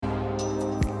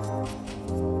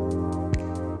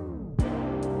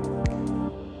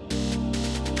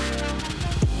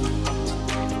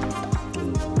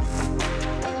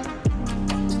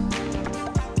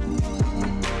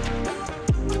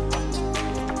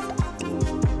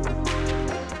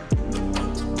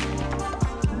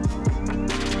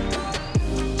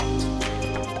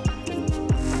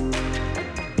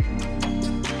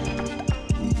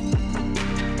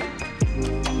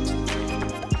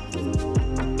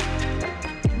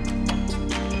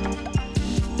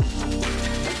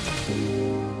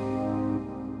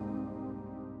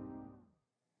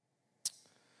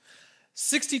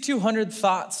6,200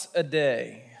 thoughts a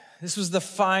day. This was the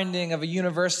finding of a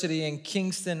university in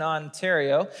Kingston,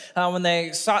 Ontario, when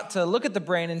they sought to look at the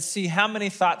brain and see how many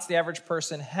thoughts the average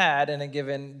person had in a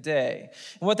given day.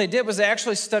 And what they did was they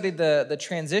actually studied the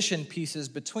transition pieces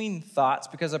between thoughts,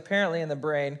 because apparently in the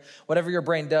brain, whatever your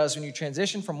brain does, when you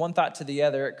transition from one thought to the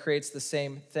other, it creates the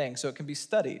same thing, so it can be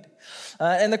studied.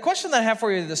 And the question that I have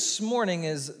for you this morning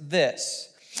is this: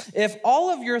 if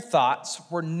all of your thoughts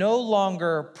were no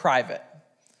longer private,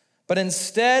 but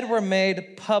instead were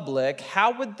made public,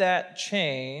 how would that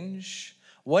change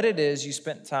what it is you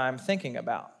spent time thinking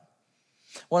about?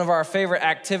 One of our favorite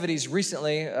activities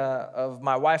recently of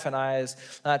my wife and I is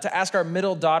to ask our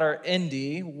middle daughter,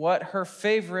 Indy, what her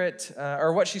favorite,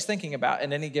 or what she's thinking about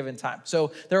at any given time.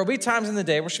 So there will be times in the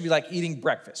day where she'll be like eating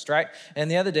breakfast, right?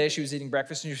 And the other day she was eating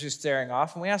breakfast and she was staring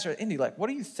off, and we asked her, Indy, like, what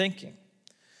are you thinking?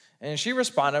 And she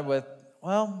responded with,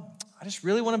 well, I just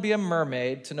really want to be a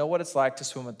mermaid to know what it's like to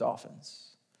swim with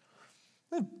dolphins.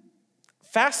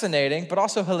 Fascinating, but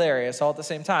also hilarious all at the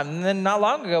same time. And then not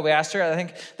long ago, we asked her, I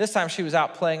think this time she was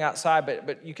out playing outside,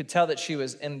 but you could tell that she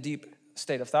was in a deep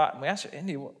state of thought. And we asked her,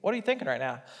 Indy, what are you thinking right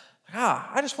now?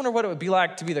 I just wonder what it would be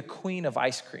like to be the queen of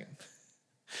ice cream.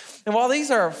 And while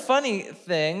these are funny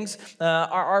things,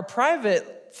 our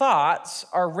private thoughts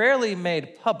are rarely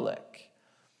made public.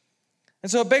 And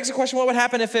so it begs the question, what would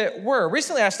happen if it were?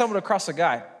 Recently, I stumbled across a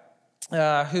guy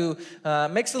who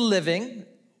makes a living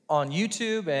on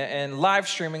YouTube and live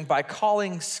streaming by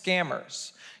calling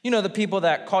scammers. You know, the people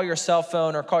that call your cell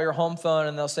phone or call your home phone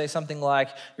and they'll say something like,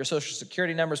 your social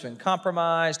security number's been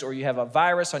compromised, or you have a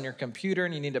virus on your computer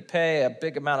and you need to pay a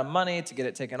big amount of money to get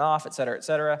it taken off, et cetera, et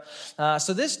cetera.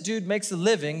 So this dude makes a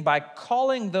living by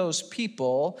calling those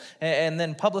people and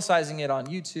then publicizing it on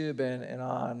YouTube and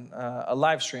on a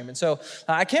live stream. And so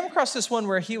I came across this one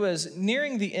where he was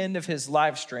nearing the end of his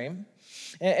live stream.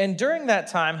 And during that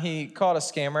time, he called a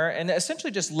scammer and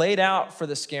essentially just laid out for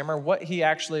the scammer what he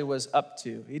actually was up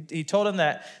to. He told him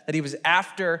that he was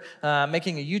after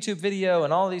making a YouTube video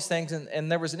and all of these things.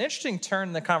 And there was an interesting turn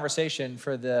in the conversation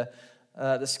for the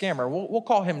scammer. We'll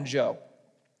call him Joe.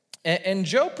 And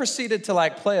Joe proceeded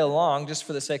to play along just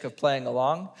for the sake of playing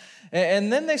along.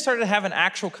 And then they started to have an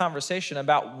actual conversation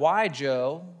about why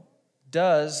Joe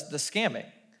does the scamming.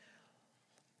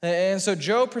 And so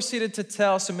Joe proceeded to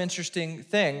tell some interesting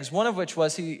things, one of which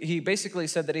was he basically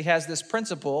said that he has this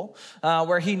principle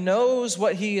where he knows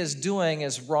what he is doing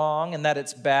is wrong and that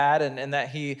it's bad and that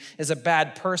he is a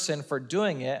bad person for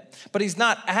doing it, but he's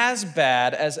not as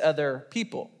bad as other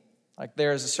people. Like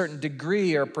there's a certain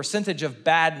degree or percentage of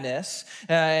badness,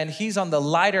 and he's on the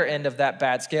lighter end of that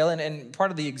bad scale. And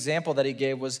part of the example that he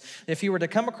gave was if he were to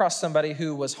come across somebody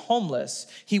who was homeless,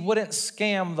 he wouldn't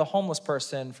scam the homeless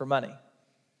person for money.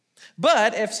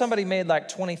 But if somebody made like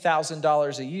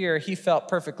 $20,000 a year, he felt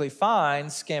perfectly fine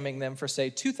scamming them for,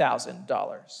 say,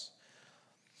 $2,000.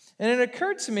 And it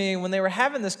occurred to me when they were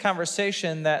having this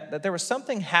conversation that there was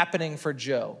something happening for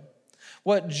Joe.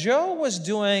 What Joe was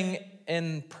doing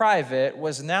in private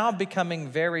was now becoming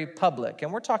very public.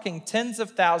 And we're talking tens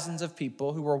of thousands of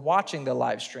people who were watching the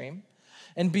live stream.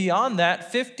 And beyond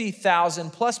that, 50,000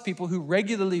 plus people who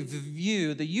regularly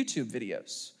view the YouTube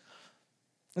videos.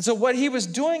 And so what he was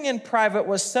doing in private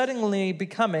was suddenly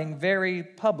becoming very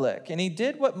public. And he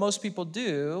did what most people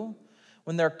do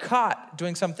when they're caught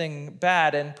doing something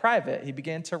bad in private. He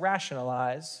began to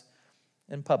rationalize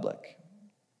in public.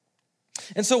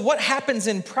 And so what happens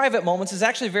in private moments is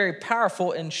actually very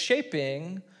powerful in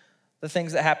shaping the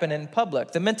things that happen in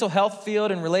public. The mental health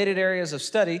field and related areas of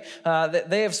study,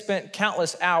 they have spent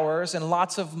countless hours and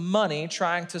lots of money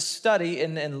trying to study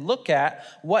and look at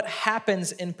what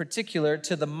happens in particular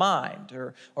to the mind,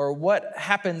 or what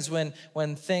happens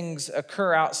when things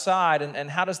occur outside,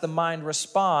 and how does the mind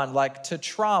respond, like to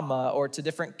trauma or to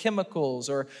different chemicals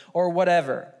or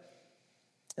whatever.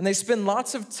 And they spend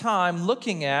lots of time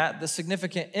looking at the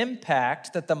significant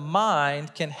impact that the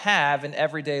mind can have in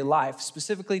everyday life,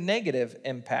 specifically negative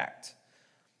impact.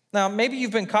 Now, maybe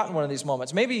you've been caught in one of these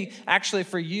moments. Maybe actually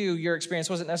for you, your experience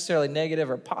wasn't necessarily negative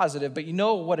or positive, but you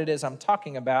know what it is I'm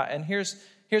talking about. And here's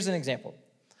an example.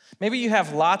 Maybe you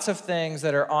have lots of things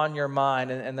that are on your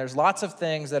mind, and there's lots of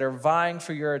things that are vying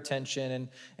for your attention,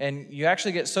 and you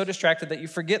actually get so distracted that you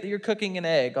forget that you're cooking an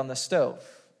egg on the stove.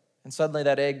 And suddenly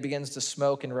that egg begins to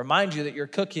smoke and remind you that you're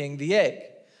cooking the egg.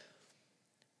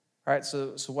 All right,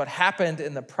 so what happened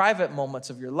in the private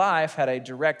moments of your life had a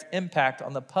direct impact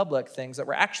on the public things that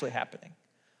were actually happening.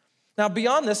 Now,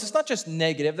 beyond this, it's not just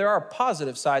negative. There are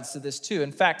positive sides to this too.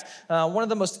 In fact, one of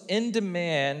the most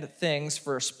in-demand things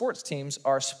for sports teams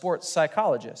are sports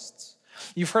psychologists.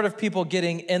 You've heard of people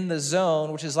getting in the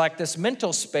zone, which is like this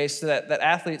mental space that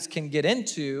athletes can get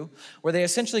into where they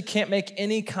essentially can't make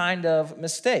any kind of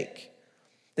mistake.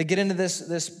 They get into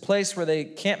this place where they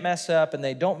can't mess up and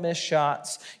they don't miss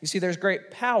shots. You see, there's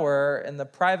great power in the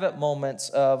private moments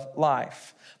of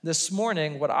life. This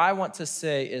morning, what I want to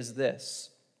say is this: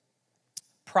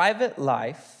 private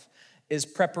life is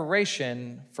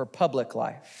preparation for public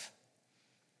life.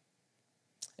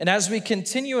 And as we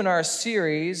continue in our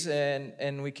series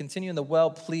and we continue in the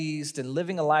well-pleased and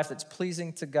living a life that's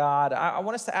pleasing to God, I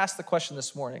want us to ask the question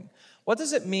this morning: what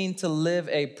does it mean to live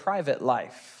a private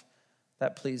life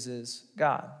that pleases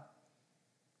God?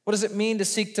 What does it mean to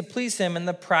seek to please him in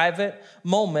the private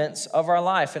moments of our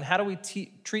life? And how do we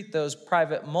treat those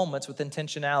private moments with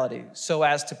intentionality so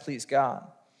as to please God?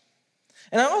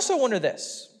 And I also wonder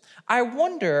this. I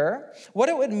wonder what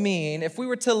it would mean if we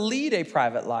were to lead a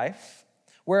private life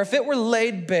where if it were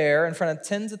laid bare in front of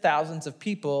tens of thousands of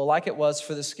people like it was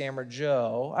for the scammer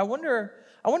Joe, I wonder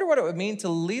what it would mean to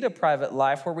lead a private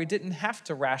life where we didn't have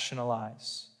to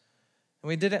rationalize. And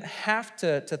we didn't have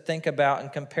to think about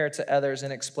and compare to others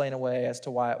and explain away as to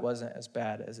why it wasn't as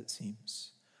bad as it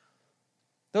seems.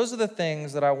 Those are the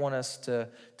things that I want us to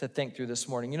think through this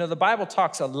morning. You know, the Bible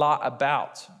talks a lot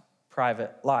about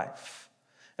private life.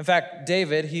 In fact,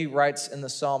 David, he writes in the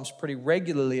Psalms pretty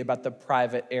regularly about the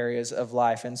private areas of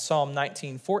life. In Psalm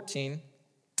 19:14,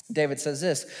 David says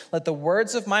this: "Let the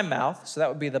words of my mouth," so that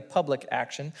would be the public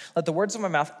action, "let the words of my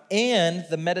mouth and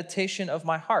the meditation of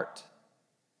my heart,"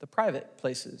 the private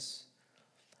places,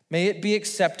 "may it be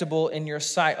acceptable in your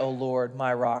sight, O Lord,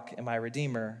 my rock and my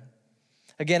redeemer."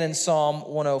 Again, in Psalm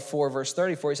 104, verse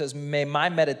 34, he says, "May my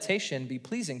meditation be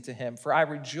pleasing to him, for I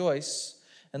rejoice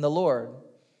in the Lord."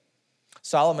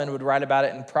 Solomon would write about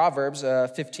it in Proverbs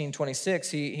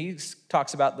 15:26. He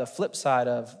talks about the flip side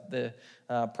of the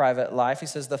private life. He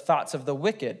says, "The thoughts of the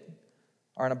wicked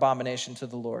are an abomination to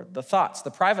the Lord." The thoughts,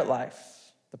 the private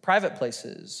life, the private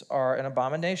places are an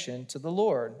abomination to the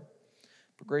Lord.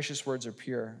 But gracious words are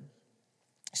pure.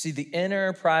 See, the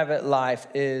inner private life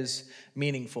is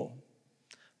meaningful.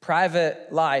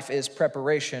 Private life is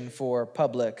preparation for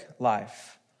public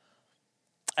life.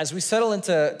 As we settle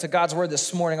into God's word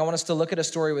this morning, I want us to look at a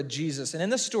story with Jesus. And in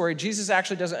this story, Jesus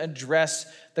actually doesn't address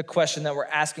the question that we're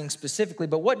asking specifically,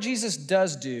 but what Jesus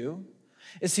does do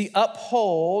is he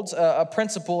upholds a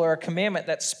principle or a commandment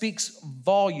that speaks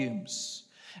volumes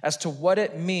as to what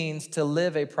it means to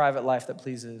live a private life that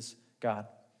pleases God,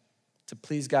 to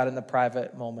please God in the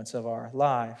private moments of our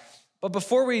life. But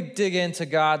before we dig into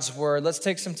God's word, let's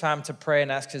take some time to pray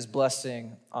and ask his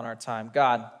blessing on our time.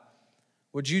 God,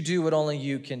 would you do what only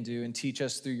you can do and teach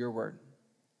us through your word?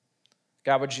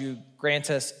 God, would you grant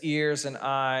us ears and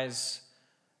eyes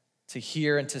to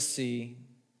hear and to see?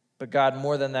 But God,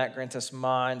 more than that, grant us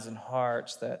minds and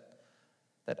hearts that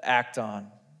act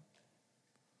on,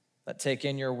 that take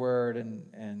in your word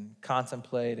and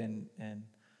contemplate and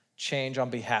change on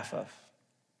behalf of.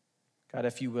 God,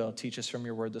 if you will, teach us from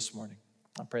your word this morning.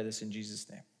 I pray this in Jesus'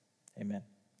 name. Amen.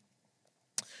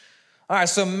 All right,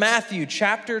 so Matthew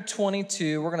chapter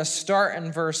 22, we're going to start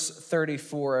in verse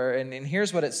 34, and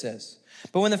here's what it says.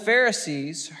 "But when the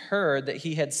Pharisees heard that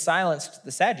he had silenced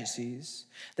the Sadducees,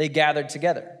 they gathered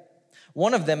together.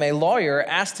 One of them, a lawyer,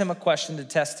 asked him a question to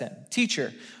test him.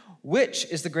 'Teacher, which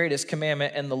is the greatest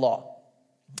commandment in the law?'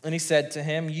 And he said to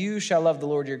him, 'You shall love the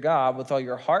Lord your God with all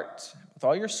your heart, with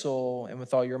all your soul, and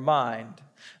with all your mind.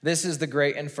 This is the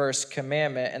great and first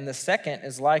commandment, and the second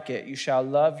is like it. You shall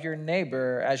love your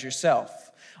neighbor as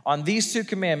yourself. On these two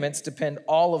commandments depend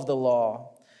all of the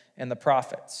law and the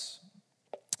prophets.'"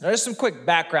 Now, there's some quick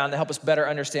background to help us better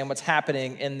understand what's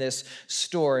happening in this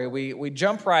story. We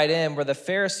jump right in where the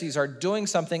Pharisees are doing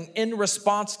something in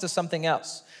response to something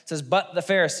else. It says, "But the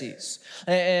Pharisees."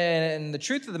 And the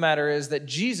truth of the matter is that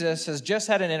Jesus has just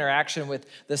had an interaction with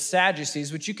the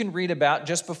Sadducees, which you can read about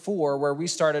just before where we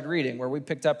started reading, where we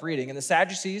picked up reading. And the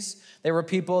Sadducees, they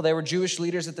were Jewish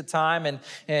leaders at the time,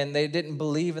 and they didn't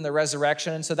believe in the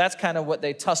resurrection. And so that's kind of what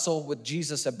they tussle with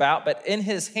Jesus about. But in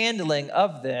his handling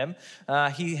of them,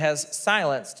 he has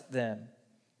silenced them.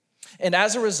 And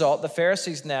as a result, the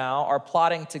Pharisees now are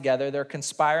plotting together, they're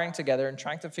conspiring together and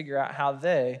trying to figure out how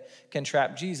they can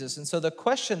trap Jesus. And so the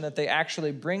question that they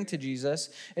actually bring to Jesus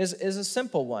is a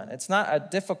simple one. It's not a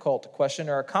difficult question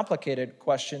or a complicated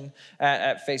question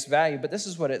at face value, but this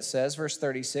is what it says, verse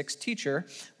 36, "Teacher,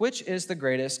 which is the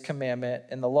greatest commandment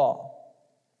in the law?"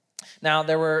 Now,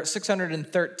 there were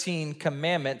 613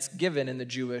 commandments given in the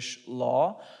Jewish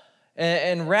law,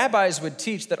 and rabbis would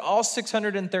teach that all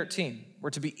 613 were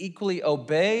to be equally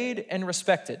obeyed and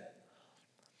respected.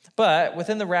 But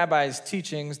within the rabbis'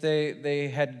 teachings,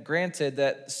 they had granted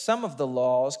that some of the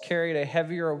laws carried a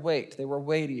heavier weight. They were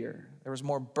weightier. There was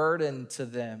more burden to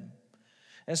them.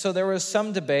 And so there was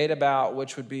some debate about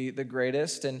which would be the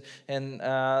greatest.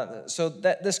 So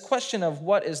that this question of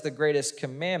what is the greatest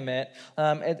commandment,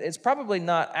 it's probably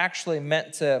not actually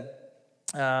meant to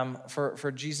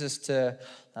for Jesus to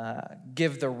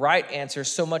give the right answer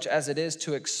so much as it is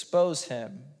to expose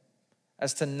him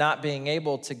as to not being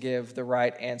able to give the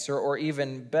right answer, or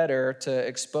even better, to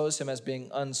expose him as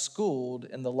being unschooled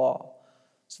in the law.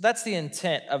 So that's the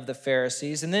intent of the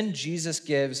Pharisees. And then Jesus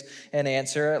gives an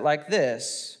answer like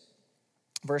this,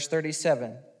 verse 37.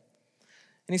 And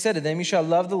he said to them, "You shall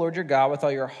love the Lord your God with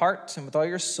all your heart and with all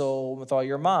your soul and with all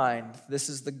your mind. This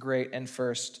is the great and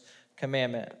first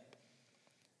commandment."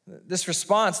 This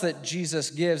response that Jesus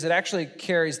gives, it actually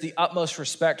carries the utmost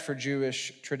respect for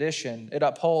Jewish tradition. It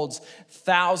upholds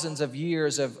thousands of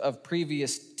years of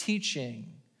previous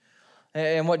teaching.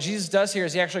 And what Jesus does here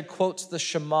is he actually quotes the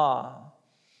Shema.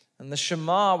 And the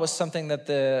Shema was something that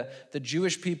the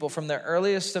Jewish people from the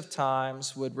earliest of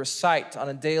times would recite on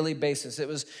a daily basis. It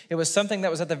was something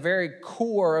that was at the very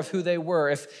core of who they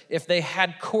were. If they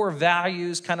had core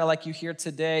values, kind of like you hear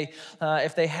today,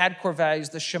 if they had core values,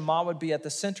 the Shema would be at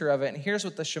the center of it. And here's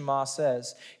what the Shema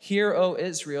says. "Hear, O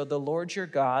Israel, the Lord your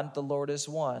God, the Lord is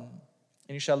one.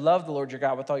 And you shall love the Lord your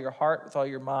God with all your heart, with all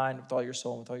your mind, with all your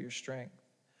soul, and with all your strength."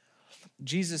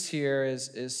 Jesus here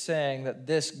is saying that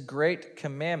this great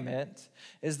commandment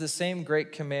is the same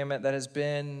great commandment that has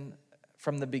been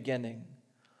from the beginning,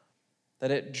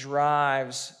 that it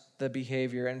drives the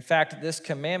behavior. In fact, this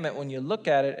commandment, when you look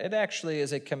at it, it actually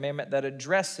is a commandment that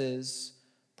addresses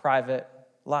private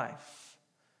life.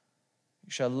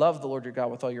 You shall love the Lord your God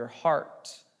with all your heart,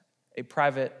 a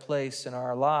private place in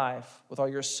our life, with all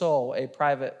your soul, a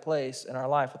private place in our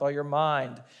life, with all your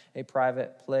mind, a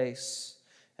private place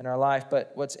in our life.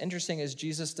 But what's interesting is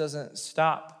Jesus doesn't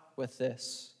stop with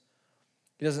this.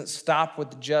 He doesn't stop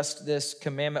with just this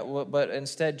commandment, but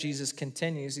instead Jesus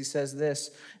continues. He says this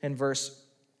in verse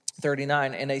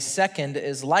 39, "And a second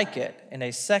is like it, and a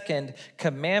second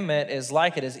commandment is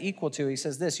like it, is equal to." He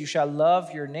says this, "You shall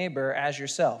love your neighbor as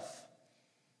yourself.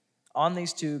 On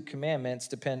these two commandments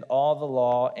depend all the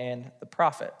law and the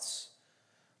prophets."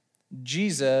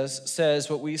 Jesus says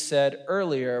what we said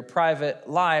earlier, private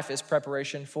life is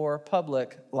preparation for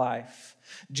public life.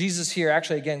 Jesus here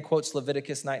actually again quotes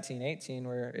Leviticus 19:18,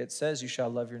 where it says you shall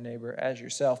love your neighbor as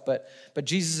yourself. But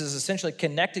Jesus is essentially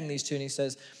connecting these two, and he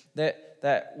says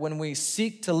that when we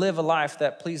seek to live a life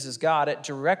that pleases God, it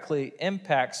directly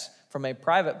impacts from a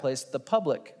private place the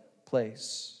public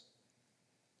place.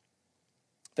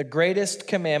 The greatest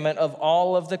commandment of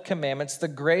all of the commandments, the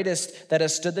greatest that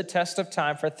has stood the test of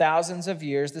time for thousands of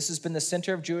years. This has been the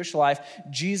center of Jewish life.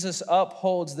 Jesus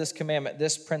upholds this commandment,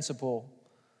 this principle,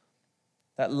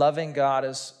 that loving God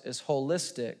is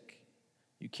holistic.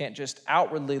 You can't just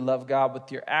outwardly love God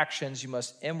with your actions. You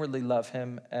must inwardly love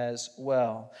him as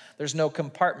well. There's no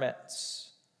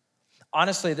compartments.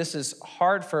 Honestly, this is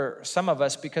hard for some of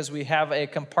us because we have a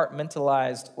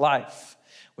compartmentalized life.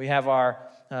 We have our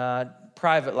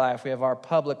private life, we have our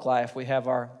public life, we have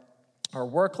our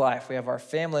work life, we have our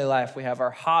family life, we have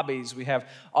our hobbies, we have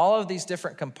all of these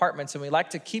different compartments, and we like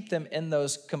to keep them in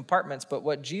those compartments. But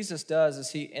what Jesus does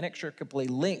is he inextricably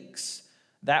links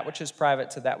that which is private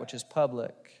to that which is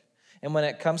public. And when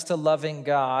it comes to loving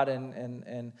God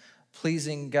and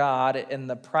pleasing God in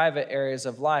the private areas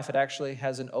of life, it actually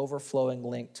has an overflowing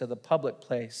link to the public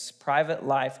place. Private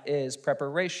life is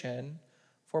preparation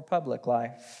for public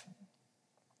life.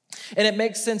 And it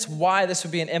makes sense why this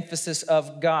would be an emphasis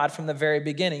of God from the very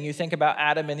beginning. You think about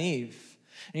Adam and Eve,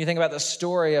 and you think about the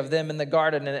story of them in the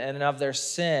garden and of their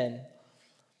sin.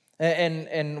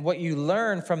 And what you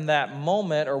learn from that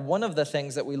moment, or one of the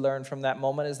things that we learn from that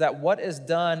moment, is that what is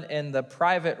done in the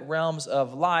private realms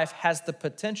of life has the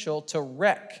potential to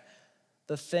wreck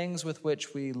the things with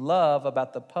which we love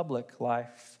about the public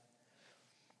life.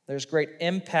 There's great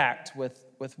impact with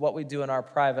what we do in our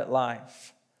private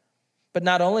life. But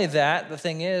not only that, the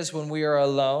thing is, when we are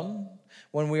alone,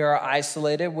 when we are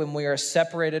isolated, when we are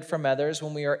separated from others,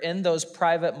 when we are in those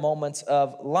private moments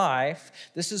of life,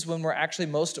 this is when we're actually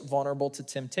most vulnerable to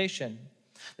temptation.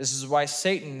 This is why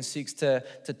Satan seeks to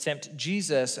tempt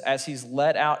Jesus as he's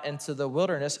led out into the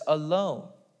wilderness alone.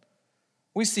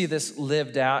 We see this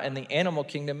lived out in the animal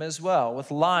kingdom as well,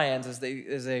 with lions as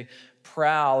they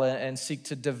prowl and seek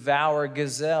to devour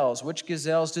gazelles. Which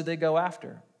gazelles do they go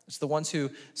after? It's the ones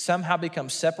who somehow become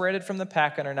separated from the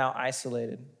pack and are now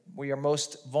isolated. We are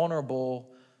most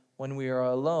vulnerable when we are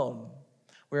alone.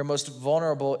 We are most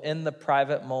vulnerable in the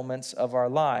private moments of our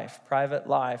life. Private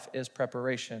life is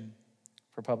preparation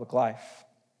for public life.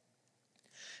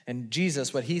 And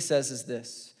Jesus, what he says is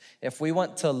this: if we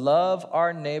want to love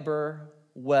our neighbor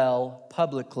well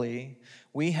publicly,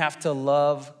 we have to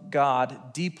love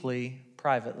God deeply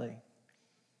privately.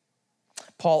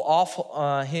 Paul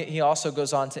also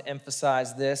goes on to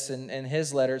emphasize this in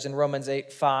his letters. In Romans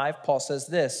 8:5, Paul says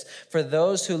this: for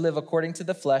those who live according to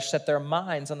the flesh set their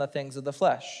minds on the things of the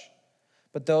flesh,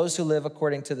 but those who live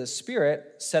according to the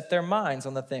Spirit set their minds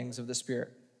on the things of the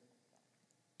Spirit.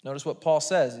 Notice what Paul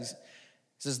says. He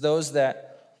says those that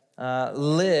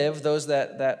those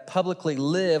that publicly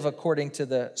live according to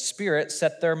the Spirit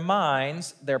set their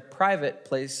minds, their private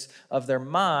place of their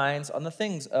minds, on the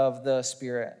things of the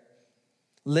Spirit.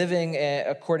 Living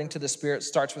according to the Spirit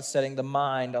starts with setting the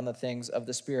mind on the things of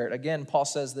the Spirit. Again, Paul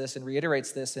says this and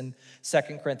reiterates this in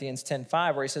 2 Corinthians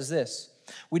 10:5, where he says this: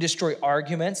 we destroy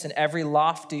arguments and every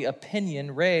lofty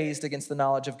opinion raised against the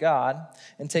knowledge of God,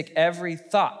 and take every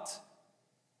thought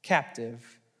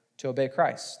captive to obey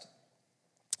Christ.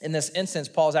 In this instance,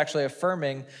 Paul is actually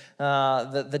affirming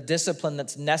the discipline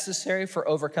that's necessary for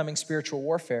overcoming spiritual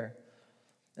warfare.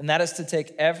 And that is to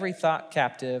take every thought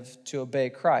captive to obey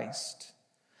Christ.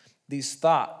 These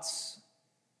thoughts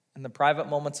in the private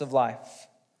moments of life.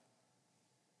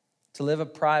 To live a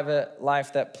private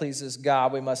life that pleases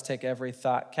God, we must take every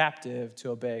thought captive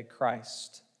to obey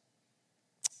Christ.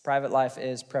 Private life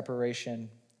is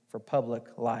preparation for public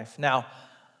life. Now,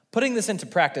 putting this into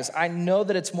practice, I know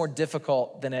that it's more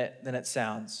difficult than it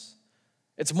sounds.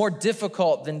 It's more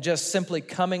difficult than just simply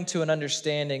coming to an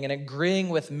understanding and agreeing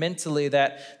with mentally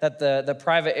that the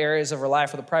private areas of our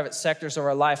life or the private sectors of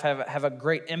our life have a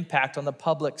great impact on the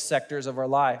public sectors of our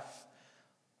life.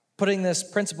 Putting this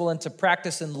principle into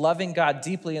practice and loving God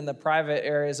deeply in the private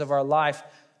areas of our life,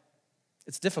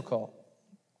 it's difficult.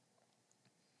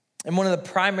 And one of the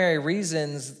primary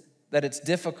reasons that it's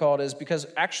difficult is because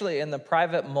actually in the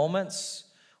private moments,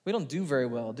 we don't do very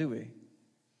well, do we?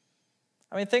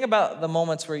 I mean, think about the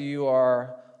moments where you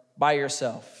are by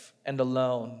yourself and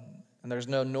alone and there's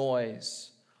no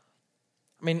noise.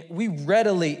 I mean, we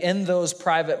readily in those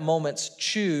private moments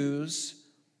choose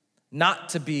not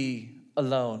to be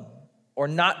alone or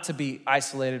not to be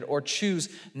isolated or choose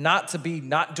not to be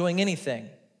not doing anything.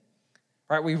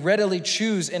 Right? We readily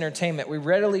choose entertainment. We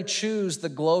readily choose the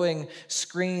glowing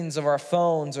screens of our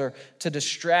phones or to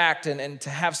distract and to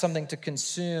have something to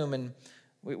consume. And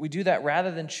we do that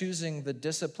rather than choosing the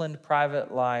disciplined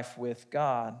private life with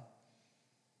God.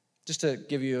 Just to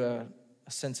give you a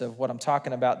sense of what I'm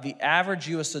talking about, the average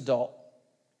U.S. adult,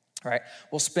 right,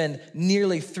 will spend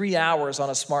nearly 3 hours on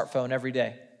a smartphone every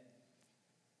day.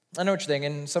 I know what you're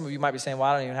thinking. Some of you might be saying, well,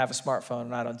 I don't even have a smartphone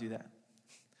and I don't do that.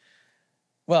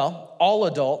 Well, all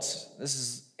adults, this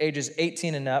is ages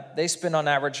 18 and up, they spend on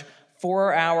average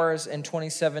 4 hours and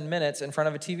 27 minutes in front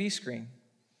of a TV screen.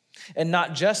 And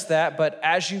not just that, but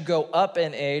as you go up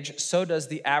in age, so does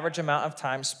the average amount of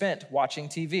time spent watching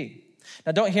TV.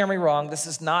 Now, don't hear me wrong. This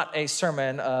is not a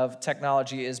sermon of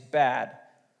technology is bad.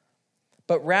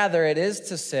 But rather, it is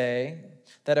to say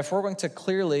that if we're going to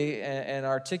clearly and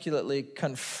articulately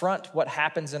confront what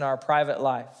happens in our private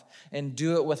life and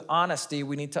do it with honesty,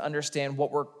 we need to understand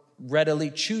what we're readily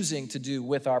choosing to do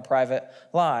with our private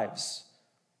lives.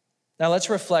 Now, let's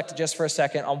reflect just for a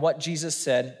second on what Jesus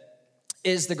said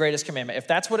is the greatest commandment. If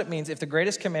that's what it means, if the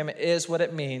greatest commandment is what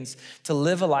it means to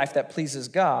live a life that pleases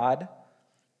God,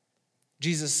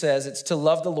 Jesus says it's to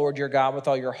love the Lord your God with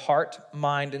all your heart,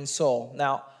 mind, and soul.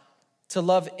 Now, to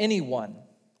love anyone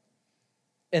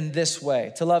in this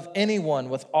way, to love anyone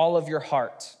with all of your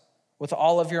heart, with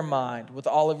all of your mind, with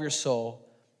all of your soul,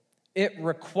 it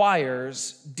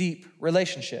requires deep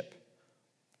relationship.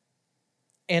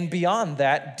 And beyond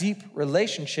that, deep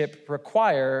relationship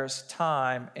requires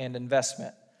time and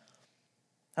investment.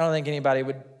 I don't think anybody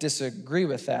would disagree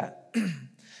with that.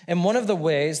 And one of the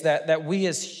ways that we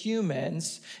as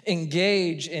humans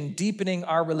engage in deepening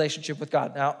our relationship with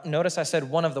God. Now, notice I said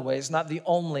one of the ways, not the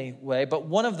only way, but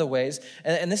one of the ways,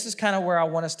 and this is kind of where I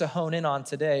want us to hone in on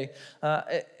today,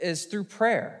 is through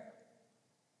prayer.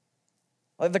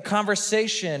 Like the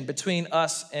conversation between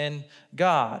us and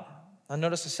God. Now,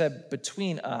 notice I said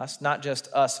between us, not just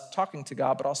us talking to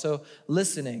God, but also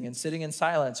listening and sitting in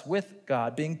silence with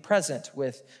God, being present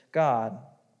with God.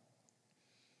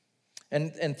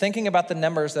 And thinking about the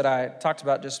numbers that I talked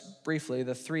about just briefly,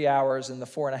 the 3 hours and the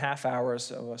 4.5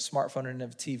 hours of a smartphone and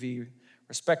of TV,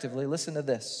 respectively, listen to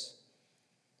this.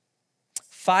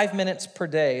 5 minutes per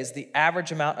day is the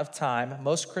average amount of time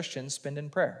most Christians spend in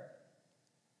prayer.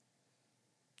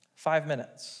 5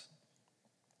 minutes.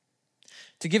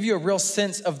 To give you a real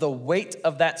sense of the weight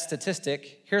of that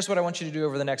statistic, here's what I want you to do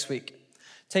over the next week.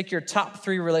 Take your top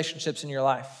 3 relationships in your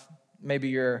life. Maybe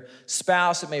your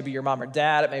spouse, it may be your mom or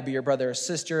dad, it may be your brother or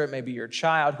sister, it may be your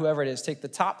child, whoever it is. Take the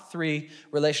top 3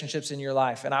 relationships in your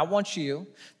life. And I want you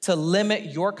to limit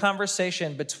your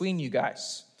conversation between you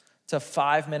guys to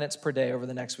 5 minutes per day over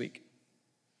the next week.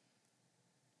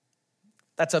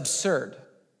 That's absurd.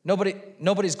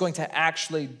 Nobody's going to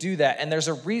actually do that. And there's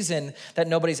a reason that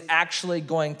nobody's actually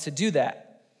going to do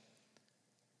that.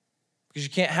 Because you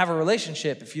can't have a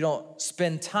relationship if you don't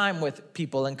spend time with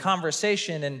people and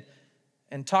conversation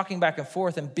and talking back and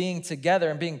forth and being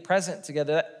together and being present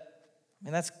together.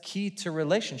 That's key to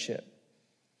relationship.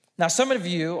 Now, some of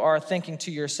you are thinking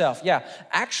to yourself, yeah,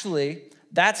 actually,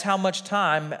 that's how much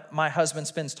time my husband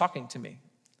spends talking to me.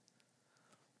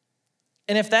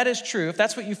 And if that is true, if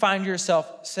that's what you find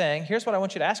yourself saying, here's what I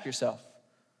want you to ask yourself.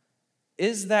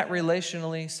 Is that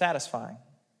relationally satisfying?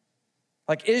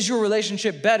 Like, is your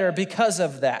relationship better because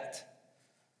of that?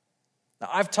 Now,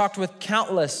 I've talked with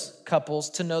countless couples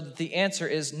to know that the answer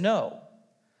is no.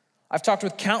 I've talked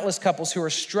with countless couples who are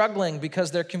struggling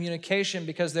because their communication,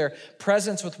 because their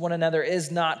presence with one another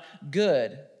is not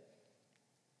good.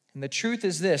 And the truth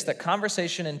is this, that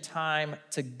conversation and time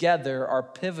together are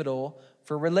pivotal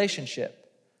for relationship.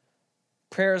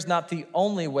 Prayer is not the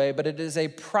only way, but it is a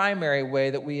primary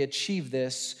way that we achieve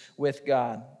this with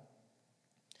God.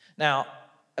 Now,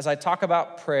 as I talk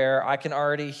about prayer, I can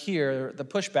already hear the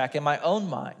pushback in my own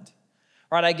mind.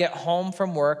 Right, I get home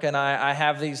from work and I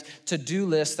have these to-do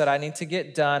lists that I need to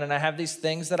get done, and I have these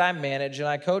things that I manage, and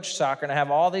I coach soccer, and I have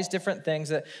all these different things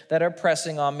that are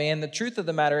pressing on me. And the truth of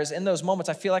the matter is, in those moments,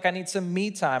 I feel like I need some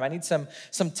me time. I need some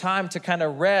time to kind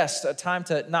of rest, a time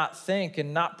to not think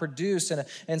and not produce,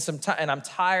 and some time, and I'm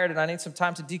tired, and I need some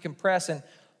time to decompress. And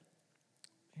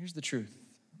here's the truth.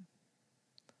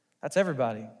 That's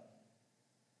everybody,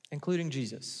 including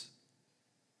Jesus.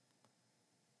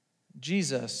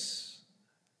 Jesus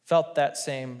felt that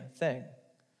same thing.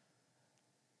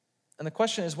 And the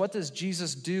question is, what does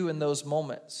Jesus do in those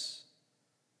moments?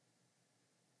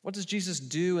 What does Jesus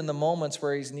do in the moments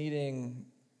where he's needing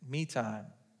me time?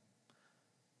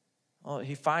 Well,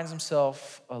 he finds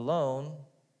himself alone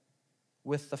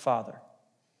with the Father.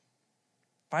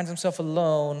 Finds himself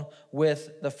alone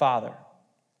with the Father.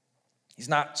 He's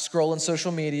not scrolling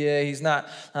social media. He's not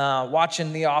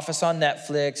watching The Office on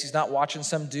Netflix. He's not watching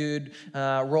some dude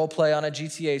role play on a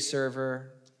GTA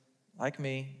server like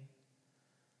me.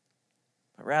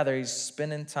 But rather, he's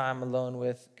spending time alone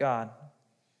with God.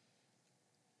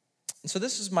 And so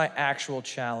this is my actual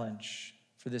challenge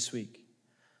for this week.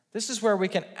 This is where we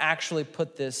can actually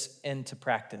put this into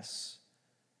practice.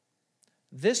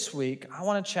 This week, I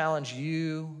want to challenge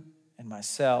you and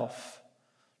myself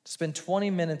to spend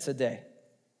 20 minutes a day.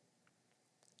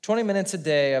 20 minutes a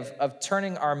day of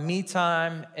turning our me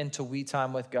time into we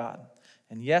time with God.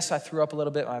 And yes, I threw up a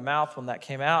little bit in my mouth when that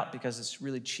came out because it's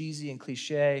really cheesy and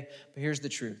cliche, but here's the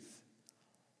truth.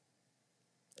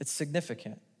 It's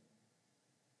significant.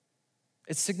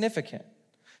 It's significant.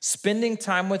 Spending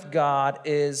time with God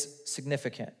is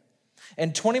significant.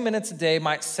 And 20 minutes a day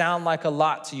might sound like a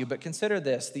lot to you, but consider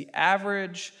this. The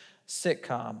average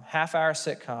sitcom, half-hour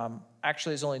sitcom,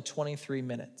 actually is only 23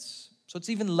 minutes. So it's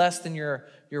even less than your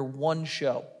one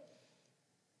show.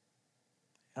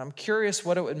 And I'm curious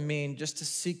what it would mean just to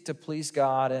seek to please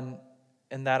God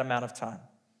in that amount of time,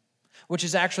 which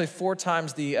is actually 4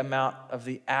 times the amount of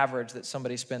the average that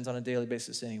somebody spends on a daily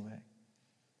basis anyway.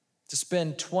 To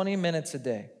spend 20 minutes a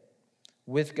day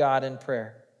with God in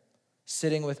prayer,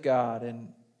 sitting with God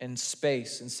in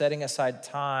space and setting aside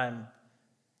time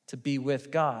to be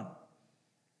with God.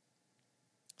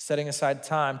 Setting aside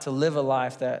time to live a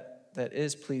life that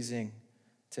is pleasing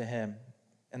to him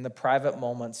in the private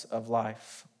moments of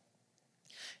life.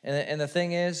 And the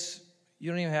thing is, you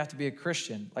don't even have to be a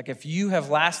Christian. Like if you have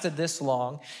lasted this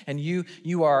long and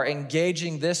you are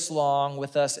engaging this long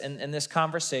with us in this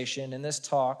conversation, in this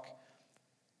talk,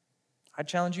 I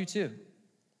challenge you too.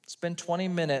 Spend 20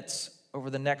 minutes over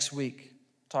the next week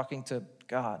talking to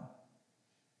God.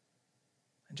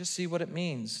 And just see what it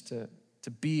means to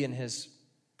be in his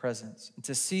presence, and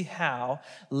to see how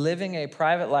living a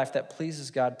private life that pleases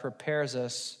God prepares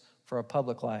us for a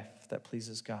public life that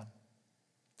pleases God.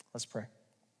 Let's pray.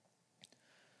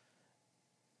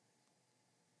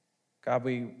 God,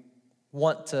 we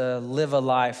want to live a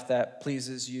life that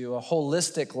pleases you, a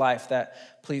holistic life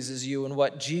that pleases you. And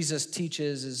what Jesus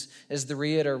teaches is the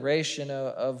reiteration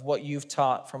of what you've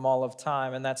taught from all of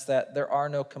time, and that's that there are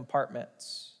no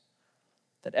compartments,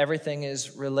 that everything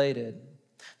is related,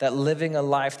 that living a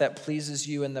life that pleases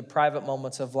you in the private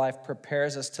moments of life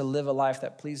prepares us to live a life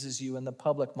that pleases you in the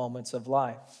public moments of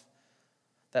life.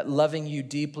 That loving you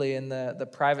deeply in the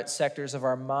private sectors of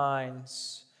our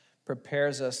minds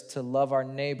prepares us to love our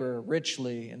neighbor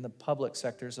richly in the public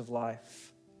sectors of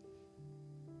life.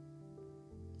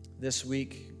 This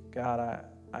week, God,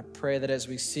 I pray that as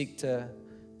we seek to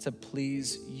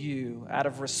please you out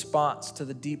of response to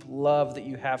the deep love that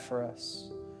you have for us,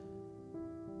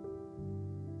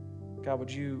 God,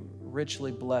 would you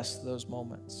richly bless those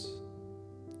moments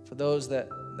for those that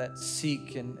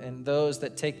seek and those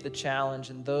that take the challenge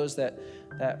and those that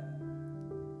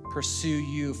pursue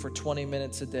you for 20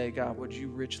 minutes a day. God, would you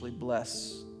richly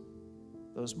bless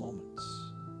those moments?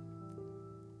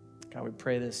 God, we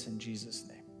pray this in Jesus'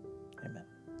 name.